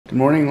Good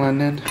morning,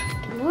 London.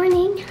 Good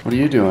morning. What are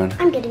you doing?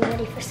 I'm getting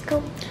ready for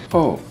school.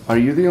 Oh, are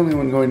you the only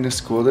one going to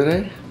school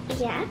today?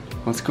 Yeah.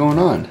 What's going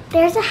on?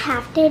 There's a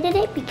half day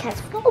today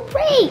because fall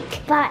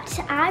break. But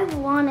I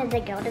wanted to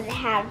go to the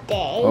half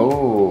day.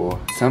 Oh,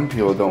 some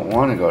people don't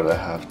want to go to the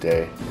half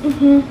day.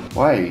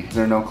 Why? Is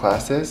there no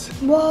classes?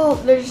 Well,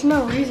 there's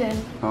no reason.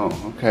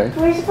 Oh, okay.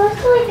 We're supposed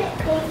to leave at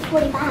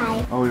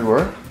 8:45. Oh, we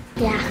were?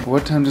 Yeah.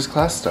 What time does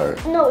class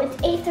start? No, it's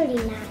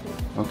 8:39.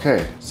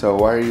 Okay, so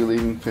why are you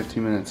leaving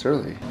 15 minutes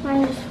early?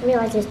 I just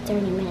realized it's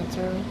 30 minutes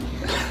early.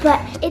 But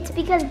it's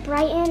because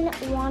Brighton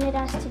wanted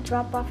us to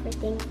drop off her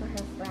thing for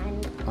her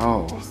friend.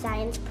 Oh. Her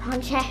science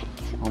project.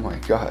 Oh my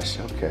gosh,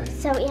 okay.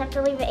 So we have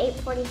to leave at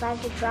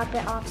 8:45 to drop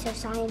it off so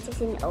science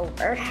isn't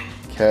over.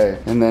 Okay,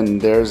 and then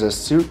there's a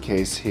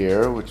suitcase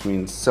here, which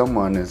means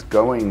someone is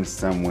going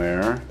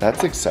somewhere.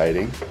 That's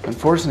exciting.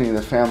 Unfortunately,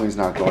 the family's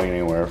not going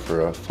anywhere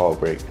for a fall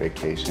break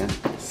vacation.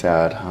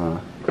 Sad, huh?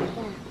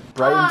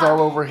 Brighton's all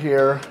over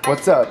here.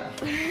 What's up?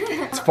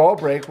 It's fall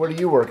break. What are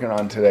you working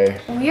on today?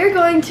 We are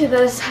going to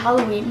this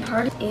Halloween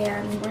party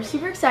and we're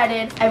super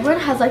excited. Everyone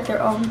has like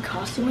their own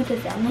costume with their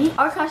family.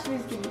 Our costume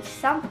is giving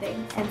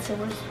something and so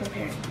we're just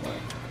preparing for it.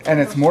 And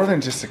it's more than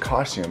just a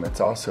costume, it's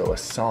also a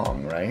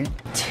song, right?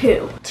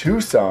 Two. 2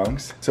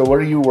 songs. So what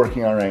are you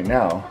working on right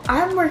now?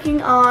 I'm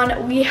working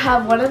on, we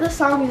have one of the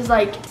songs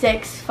like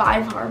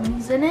 5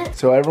 harmonies in it.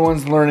 So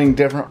everyone's learning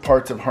different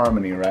parts of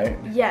harmony, right?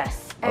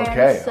 Yes. And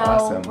Okay, so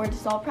awesome. we're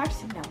just all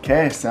practicing now.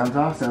 Okay, sounds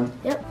awesome.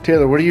 Yep.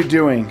 Taylor, what are you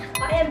doing?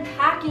 I am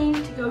packing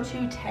to go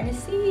to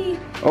Tennessee.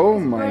 Oh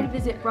Going my, to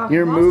visit Rock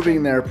you're Boston.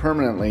 moving there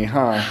permanently,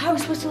 huh? I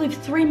was supposed to leave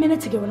 3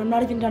 minutes ago and I'm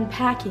not even done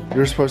packing.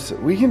 You're supposed to,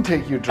 we can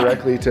take you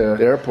directly to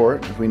the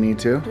airport if we need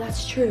to.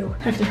 That's true.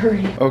 I have to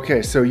hurry.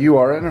 Okay, so you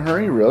are in a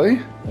hurry,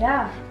 really?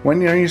 Yeah.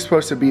 When are you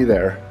supposed to be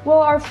there? Well,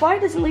 our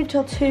flight doesn't leave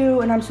till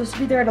 2 and I'm supposed to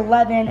be there at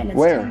 11 and it's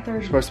Where? 10:30.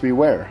 You're supposed to be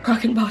where?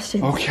 Rock in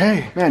Boston.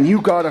 Okay, man,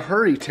 you gotta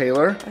hurry,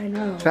 Taylor. I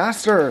know.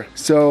 Faster.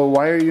 So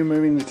why are you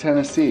moving to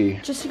Tennessee?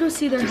 Just to go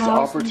see their Just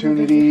house.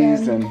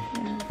 opportunities and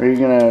are you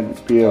gonna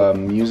be a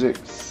music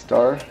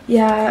star?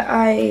 Yeah,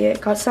 I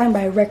got signed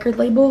by a record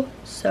label,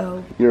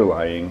 so You're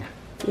lying.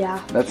 yeah.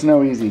 That's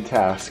no easy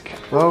task.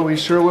 Well, we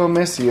sure will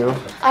miss you.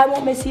 I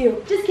won't miss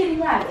you. Just kidding,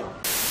 right?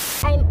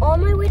 I'm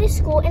on my way to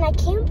school and I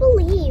can't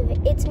believe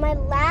it's my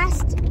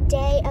last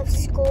day of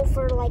school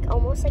for like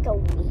almost like a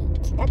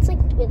week. That's like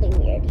really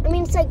weird. I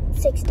mean, it's like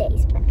 6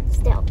 days, but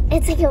still,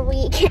 it's like a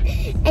week.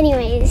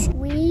 Anyways,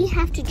 we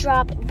have to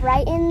drop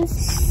Brighton's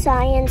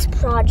science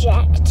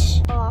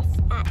project off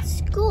at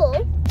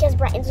school because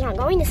Brighton's not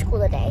going to school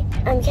today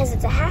because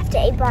it's a half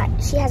day, but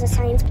she has a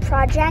science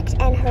project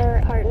and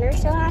her partner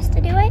still has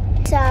to do it.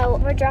 So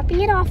we're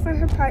dropping it off for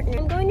her partner.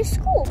 I'm going to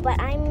school, but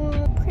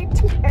I'm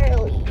pretty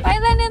early. Bye,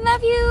 Lennon,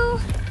 love you.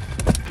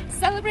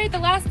 Celebrate the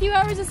last few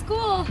hours of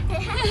school.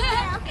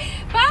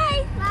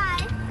 Bye.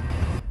 Bye.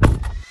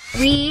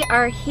 We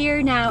are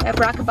here now at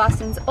Rock in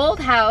Boston's old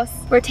house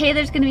where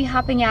Taylor's gonna be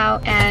hopping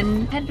out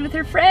and headed with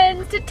her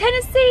friends to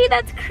Tennessee.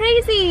 That's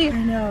crazy.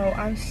 I know.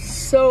 I'm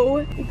so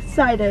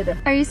excited.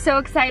 Are you so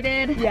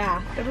excited?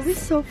 Yeah, it'll be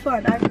so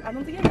fun. I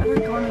don't think I've ever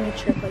gone on a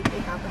trip like this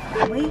with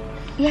family.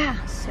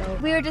 Yeah. So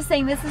We were just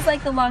saying this is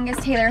like the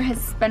longest Taylor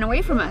has been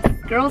away from us.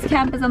 Girls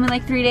camp is only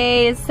like 3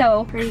 days,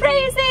 so crazy.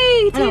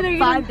 Taylor, you're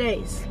 5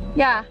 days.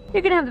 Yeah,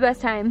 you're gonna have the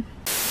best time.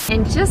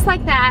 And just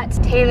like that,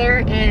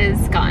 Taylor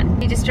is gone.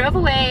 He just drove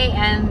away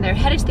and they're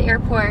headed to the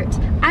airport.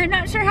 I'm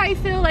not sure how I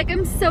feel. Like,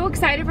 I'm so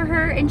excited for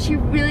her and she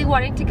really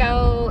wanted to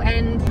go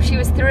and she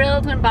was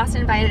thrilled when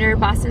Boston invited her.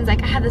 Boston's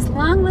like, I have this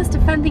long list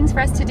of fun things for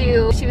us to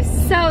do. She was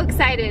so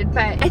excited,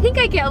 but I think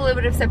I get a little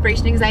bit of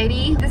separation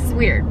anxiety. This is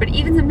weird, but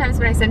even sometimes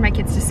when I send my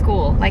kids to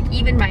school, like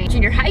even my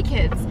junior high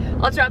kids,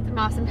 I'll drop them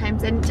off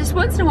sometimes and just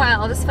once in a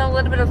while I'll just feel a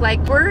little bit of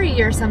like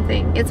worry or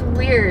something. It's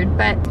weird,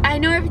 but I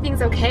know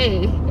everything's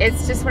okay.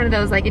 It's just one of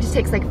those, like, it just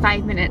takes like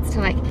 5 minutes to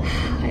like,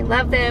 I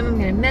love them, I'm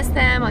gonna miss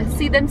them, I'll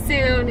see them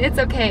soon, it's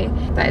okay.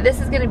 But this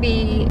is gonna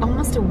be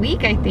almost a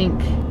week, I think.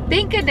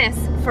 Thank goodness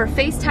for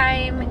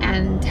FaceTime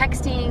and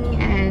texting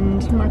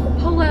and Marco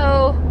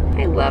Polo.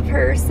 I love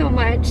her so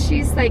much.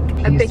 She's like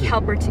a big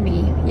helper to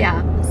me.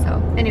 Yeah,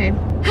 so anyway.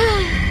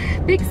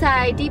 Big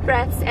sigh, deep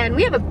breaths, and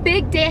we have a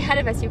big day ahead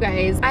of us, you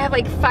guys. I have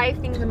like 5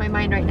 things in my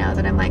mind right now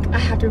that I'm like, I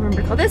have to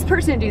remember to call this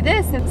person and do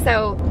this, and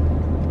so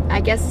I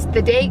guess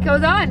the day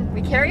goes on.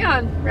 We carry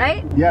on,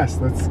 right? Yes,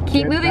 let's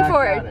Keep moving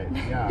forward.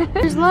 Yeah.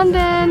 Here's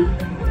London.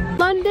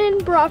 London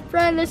brought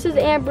friend. This is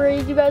Amber.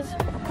 You guys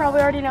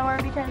probably already know her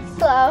because.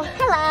 Hello.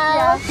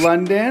 Hello.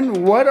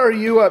 London, what are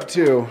you up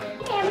to?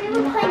 And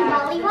we were playing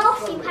volleyball,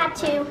 so you had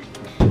to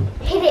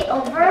hit it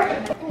over.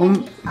 And then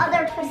the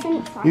other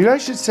person. You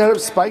guys should set up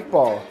spike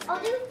ball.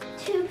 I'll do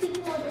 2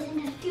 people.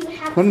 Do you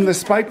have? Put in the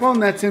spike ball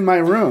and that's in my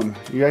room.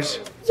 You guys,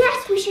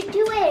 Yes, we should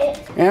do it.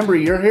 Amber,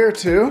 you're here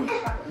too?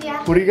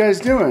 Yeah. What are you guys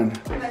doing?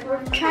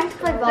 We're trying to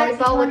play play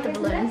volleyball with the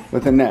balloon.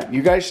 With a net.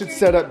 You guys should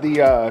set up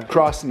the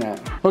cross net.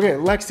 Okay,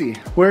 Lexi,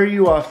 where are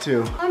you off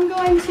to? I'm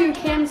going to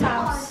Cam's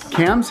house.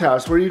 Cam's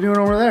house? What are you doing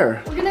over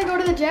there? We're gonna go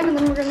to the gym and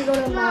then we're gonna go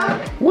to the mall.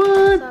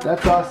 What?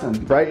 That's awesome.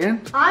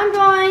 Brighton? I'm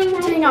going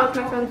to hang out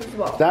with my friends as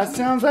well. That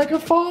sounds like a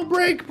fall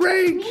break. Me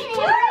and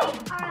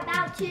Amber are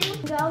about to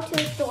go to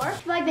the store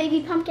to buy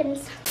baby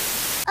pumpkins.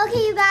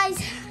 Okay, you guys,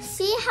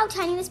 see how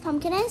tiny this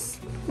pumpkin is?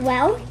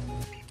 Well,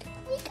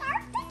 we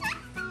carved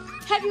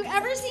it. Have you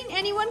ever seen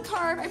anyone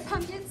carve a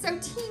pumpkin so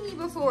teeny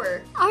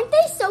before? Aren't they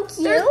so cute?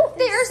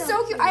 They are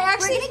so cute. I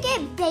actually We're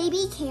gonna get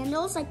baby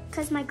candles, like,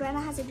 cause my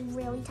grandma has like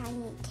really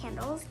tiny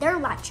candles. They're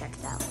electric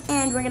though,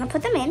 and we're gonna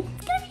put them in.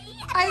 It's gonna be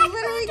I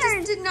literally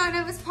just did not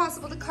know it was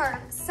possible to carve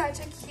such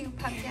a cute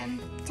pumpkin.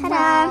 Ta-da!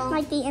 Wow.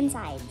 Like the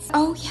insides.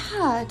 Oh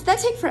yeah, did that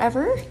take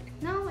forever?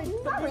 No,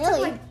 Not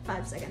really.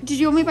 5 seconds. Did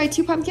you only buy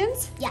 2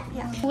 pumpkins? Yeah.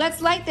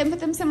 Let's light them, put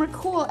them somewhere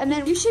cool, and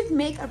then you should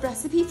make a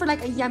recipe for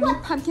like a yummy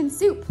pumpkin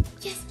soup.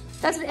 Yes.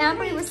 That's what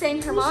Amber was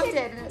saying her mom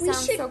did, and it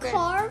sounds so good. We should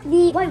carve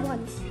the white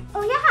ones.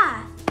 Oh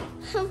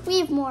yeah. We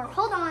have more.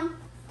 Hold on.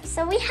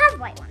 So we have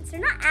white ones. They're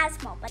not as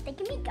small, but they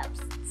can be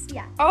ghosts.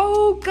 Yeah.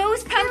 Oh,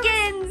 ghost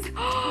pumpkins!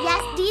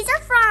 Yes, these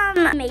are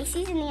from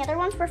Macy's, and the other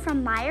ones were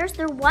from Myers.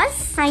 There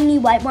was tiny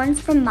white ones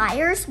from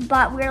Myers,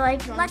 but we're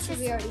like, let's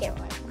just get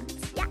white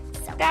ones. Yeah.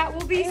 So That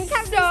will be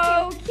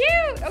so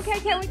cute. Okay, I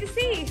can't wait to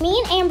see.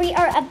 me and Ambry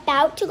are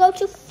about to go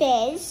to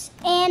Fizz,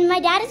 and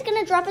my dad is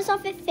gonna drop us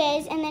off at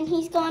Fizz, and then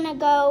he's gonna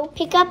go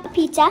pick up a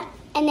pizza.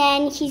 And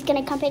then he's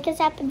gonna come pick us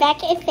up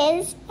back at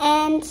Fizz,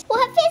 and we'll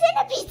have Fizz and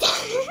a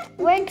pizza.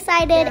 We're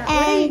excited. What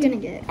are you gonna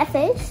get? A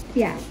Fizz?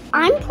 Yeah.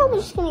 I'm probably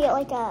just gonna get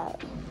like a.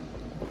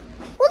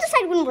 We'll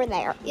decide when we're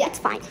there. Yeah, it's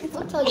fine.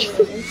 I'll tell you what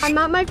it is. I'm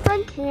at my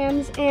friend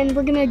Cam's and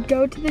we're gonna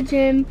go to the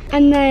gym,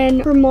 and then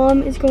her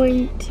mom is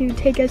going to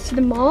take us to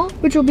the mall,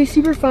 which will be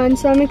super fun,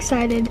 so I'm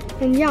excited.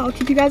 And yeah, I'll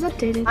keep you guys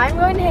updated. I'm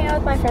going to hang out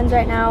with my friends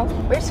right now.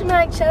 We're just gonna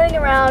like chilling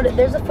around.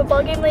 There's a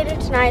football game later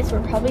tonight, so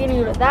we're probably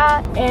gonna go to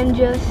that and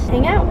just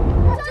hang out.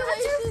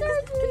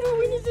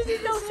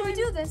 Should we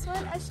do this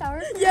one? A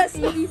shower? Yes.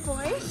 Baby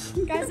boy.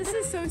 Guys, this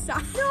is so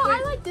sad. No,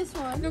 I like this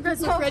one. No,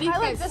 guys, look ready. I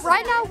like this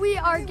right now we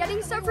are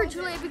getting stuff for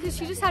Julia because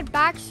she just had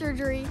back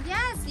surgery.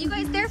 Yes, you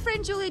guys, their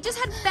friend Julia just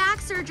had back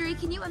surgery.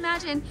 Can you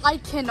imagine? I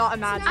cannot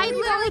imagine. I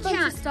literally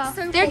can't. Stuff.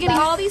 So they're getting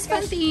all these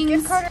fun things.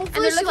 And Hopefully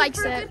they're she looking likes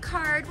for a it. good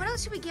card. What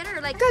else should we get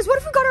her? Like, Guys, what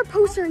if we got our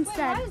poster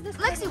instead?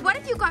 Lexi, what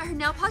if you got her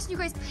nail polish and you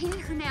guys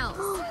painted her nails?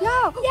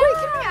 Yeah. Wait,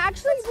 can we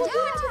actually do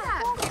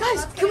that.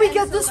 Guys, can we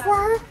get this for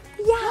her?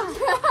 Yeah.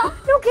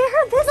 No, get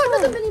her this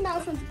one. The Minnie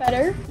Mouse one's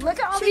better. Look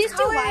at all Should we these just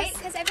do colors. white?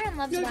 Because everyone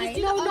loves white.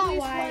 No, not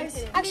white.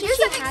 Actually, Here's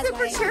she something has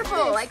super white.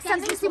 cheerful, like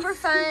something super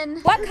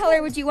fun. What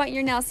color would you want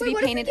your nails to be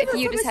painted if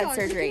you just had Can we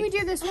surgery?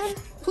 do this one,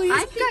 please?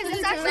 I think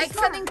it's actually like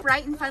something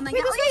bright and fun like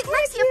that. this Wait,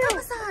 one's Lexi, a foot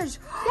massage.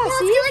 Yeah,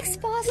 see? Like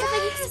spa stuff,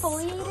 like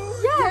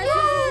exfoliator.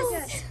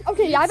 Yes.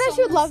 Okay, I bet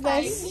she would love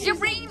this. You're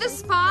bringing the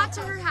spa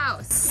to her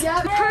house. Yeah.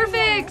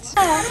 Perfect.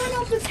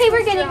 Hey,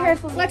 we're getting her.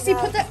 Lexi,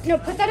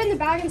 put that in the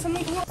bag and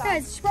someone can help.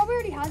 Guys, she probably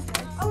already has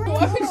that.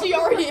 Why would she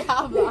already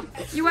have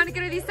that? You want to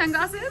get her these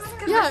sunglasses?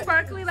 Because Yeah. they're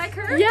sparkly like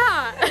her?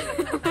 Yeah.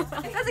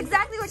 That's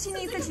exactly what she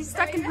needs, and she's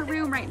stuck in her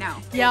room right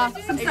now. Yeah.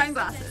 Some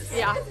sunglasses.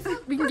 Yeah.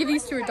 We can give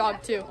these to her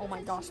dog too. Oh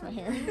my gosh, my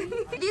hair.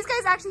 These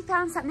guys actually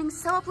found something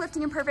so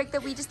uplifting and perfect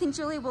that we just think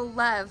Julie will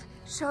love.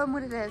 Show them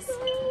what it is.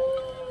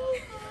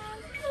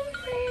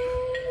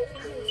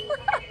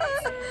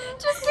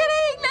 Just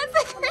kidding. That's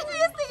the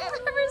craziest thing I've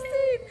ever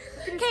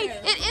seen.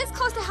 Okay, it is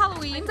close to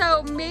Halloween,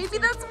 so maybe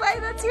that's why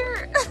that's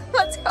here.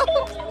 Let's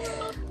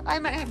hope. I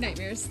might have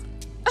nightmares.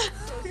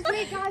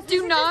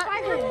 Do not.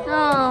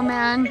 Oh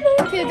man.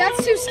 Okay,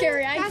 that's too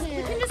scary. I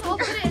can't. Just all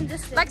put it in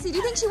this thing. Lexi, do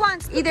you think she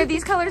wants either of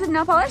these colors of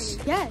nail polish?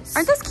 Yes.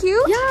 Aren't those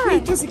cute? Yeah.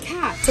 Wait, there's a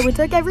cat. So we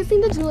took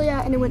everything to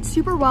Julia and it went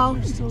super well.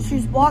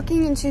 She's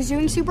walking and she's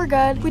doing super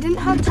good. We didn't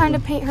have time to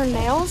paint her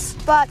nails,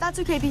 but that's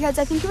okay because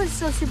I think it was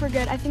still super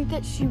good. I think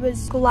that she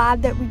was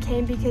glad that we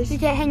came because she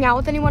can't hang out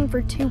with anyone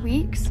for 2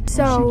 weeks.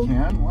 So She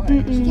can? Why?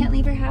 She can't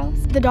leave her house.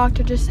 the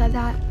doctor just said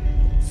that.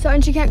 So,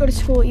 and she can't go to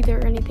school either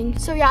or anything.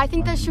 So yeah, I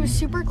think that she was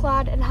super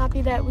glad and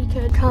happy that we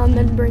could come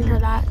and bring her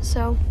that.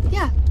 So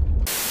yeah.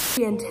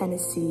 In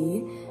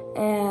Tennessee,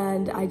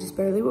 and I just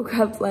barely woke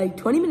up like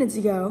 20 minutes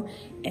ago,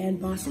 and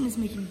Boston is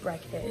making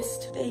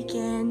breakfast.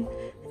 Bacon,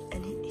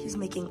 and he's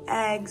making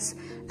eggs,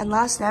 and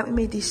last night we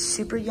made these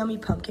super yummy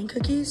pumpkin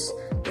cookies.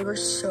 They were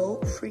so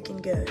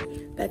freaking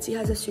good. Betsy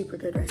has a super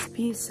good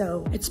recipe,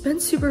 so it's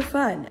been super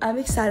fun. I'm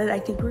excited. I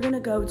think we're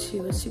gonna go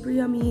to a super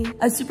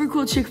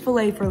cool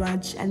Chick-fil-A for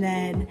lunch, and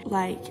then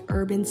like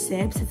Urban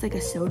Sips. It's like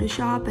a soda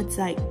shop. It's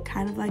like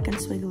kind of like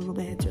unswig a little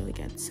bit. It's really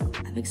good, so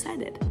I'm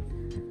excited.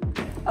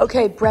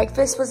 Okay,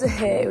 breakfast was a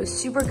hit. It was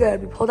super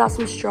good. We pulled out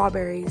some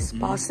strawberries.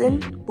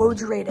 Boston, what would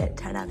you rate it?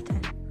 10 out of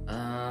 10?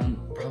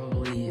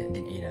 Probably an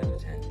 8 out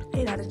of 10.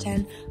 8 out of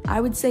 10. I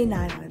would say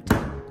 9 out of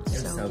 10.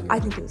 So good. I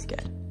think it was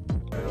good.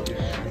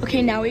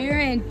 Okay, now we are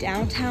in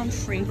downtown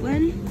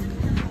Franklin.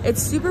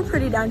 It's super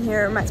pretty down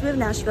here. Reminds me of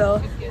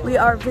Nashville. We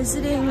are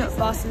visiting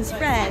Boston's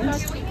friend.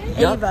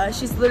 Ava.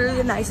 She's literally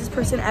the nicest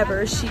person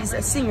ever. She's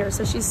a singer,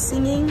 so she's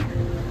singing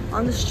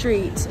on the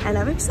street, and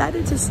I'm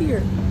excited to see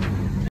her.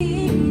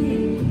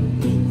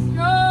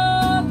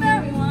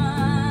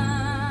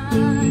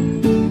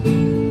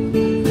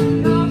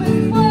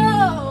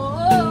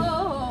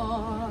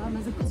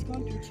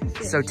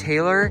 So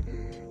Taylor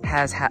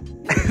has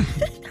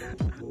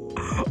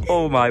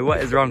oh my,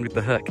 what is wrong with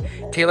the hook?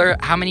 Taylor,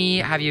 how many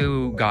have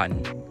you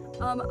gotten?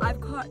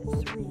 I've caught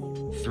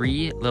 3.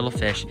 3 little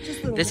fish.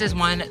 Little this is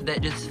one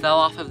that just fell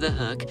off of the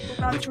hook.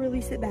 We're about to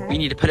release it back. We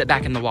need to put it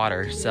back in the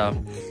water, so.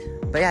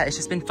 But yeah, it's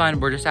just been fun.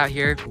 We're just out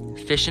here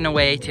fishing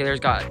away. Taylor's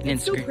got an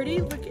It's so Instagram.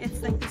 pretty. Look,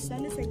 it's like the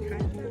sun is like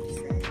kind of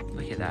dark.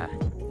 Look at that.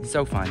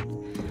 So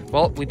fun.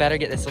 Well, we better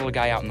get this little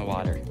guy out in the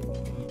water.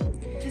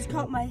 Just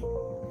caught my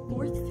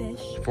 4th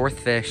fish. 4th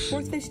fish.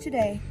 4th fish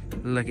today.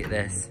 Look at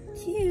this.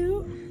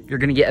 Cute. You're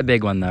gonna get a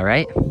big one though,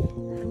 right?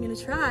 I'm gonna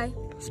try.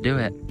 Let's do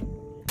it.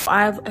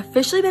 I've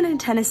officially been in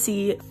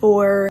Tennessee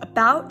for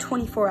about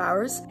 24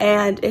 hours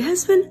and it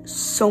has been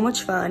so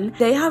much fun.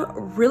 They have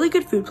really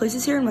good food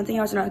places here, and one thing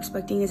I was not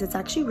expecting is it's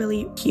actually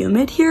really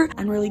humid here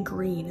and really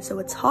green. So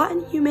it's hot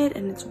and humid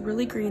and it's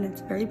really green and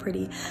it's very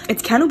pretty.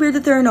 It's kind of weird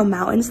that there are no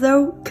mountains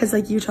though, because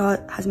like Utah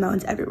has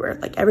mountains everywhere.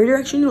 Like every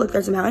direction you look,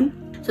 there's a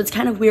mountain. So it's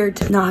kind of weird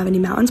to not have any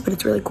mountains, but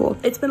it's really cool.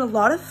 It's been a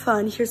lot of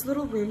fun. Here's a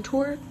little room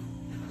tour.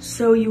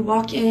 So you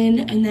walk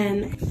in and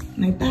then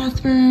my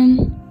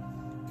bathroom.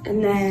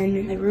 And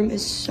then my room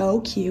is so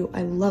cute.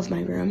 I love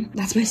my room.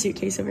 That's my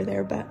suitcase over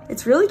there, but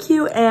it's really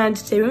cute. And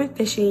today we went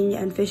fishing,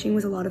 and fishing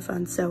was a lot of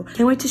fun. So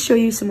can't wait to show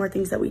you some more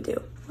things that we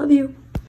do. Love you.